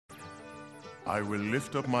I will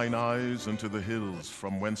lift up mine eyes unto the hills,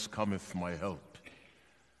 from whence cometh my help.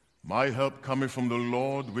 My help cometh from the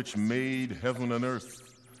Lord, which made heaven and earth.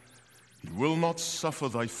 He will not suffer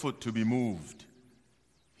thy foot to be moved.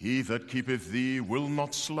 He that keepeth thee will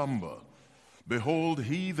not slumber. Behold,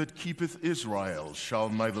 he that keepeth Israel shall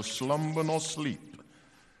neither slumber nor sleep.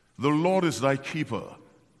 The Lord is thy keeper.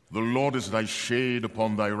 The Lord is thy shade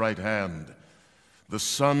upon thy right hand. The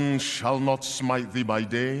sun shall not smite thee by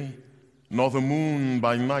day, nor the moon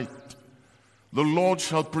by night. The Lord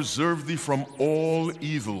shall preserve thee from all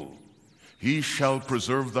evil. He shall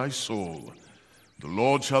preserve thy soul. The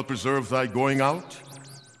Lord shall preserve thy going out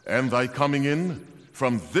and thy coming in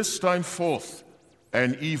from this time forth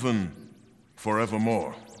and even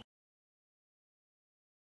forevermore.